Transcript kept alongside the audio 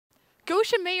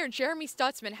Goshen Mayor Jeremy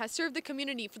Stutsman has served the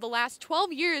community for the last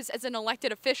 12 years as an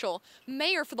elected official,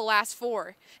 mayor for the last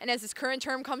 4. And as his current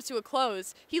term comes to a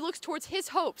close, he looks towards his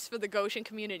hopes for the Goshen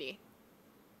community.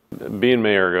 Being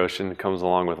mayor of Goshen comes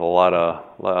along with a lot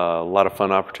of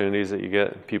fun opportunities that you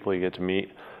get, people you get to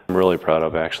meet. I'm really proud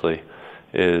of actually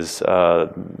is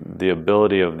the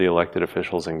ability of the elected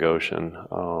officials in Goshen.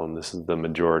 This is the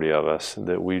majority of us,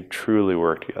 that we truly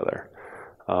work together.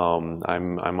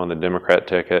 I'm on the Democrat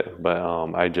ticket, but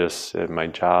in my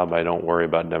job, I don't worry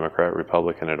about Democrat,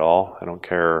 Republican at all. I don't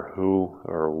care who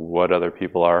or what other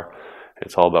people are.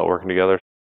 It's all about working together.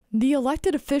 The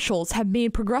elected officials have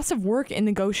made progressive work in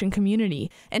the Goshen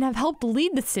community and have helped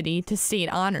lead the city to state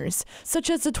honors, such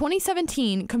as the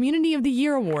 2017 Community of the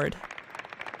Year Award.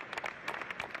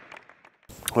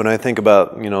 When I think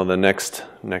about, the next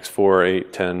 4,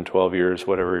 8, 10, 12 years,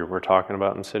 whatever we're talking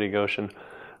about in City Goshen,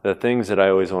 the things that I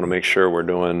always want to make sure we're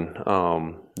doing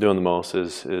the most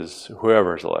is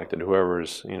whoever's elected,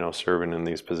 whoever's serving in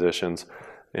these positions.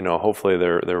 Hopefully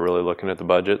they're really looking at the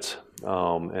budgets,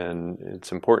 and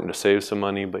it's important to save some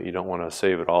money, but you don't want to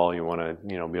save it all. You want to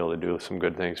be able to do some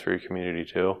good things for your community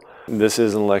too. This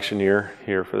is an election year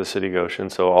here for the City of Goshen,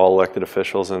 so all elected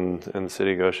officials in the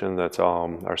City of Goshen, that's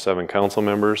our 7 council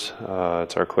members,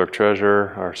 it's our clerk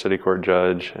treasurer, our city court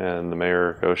judge, and the mayor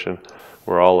of Goshen.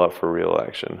 We're all up for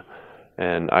re-election.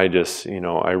 And I just,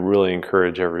 I really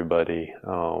encourage everybody,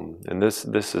 and this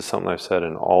is something I've said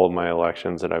in all of my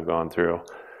elections that I've gone through,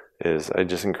 is I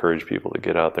just encourage people to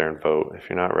get out there and vote. If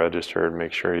you're not registered,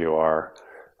 make sure you are.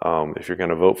 If you're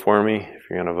going to vote for me, if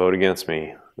you're going to vote against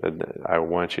me, I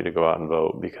want you to go out and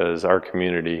vote, because our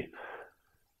community,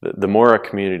 the more our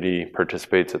community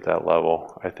participates at that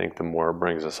level, I think the more it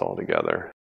brings us all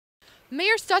together.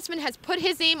 Mayor Stutsman has put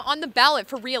his name on the ballot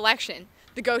for re-election.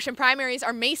 The Goshen primaries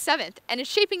are May 7th, and it's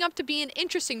shaping up to be an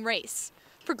interesting race.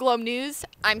 For Globe News,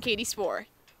 I'm Katie Spohr.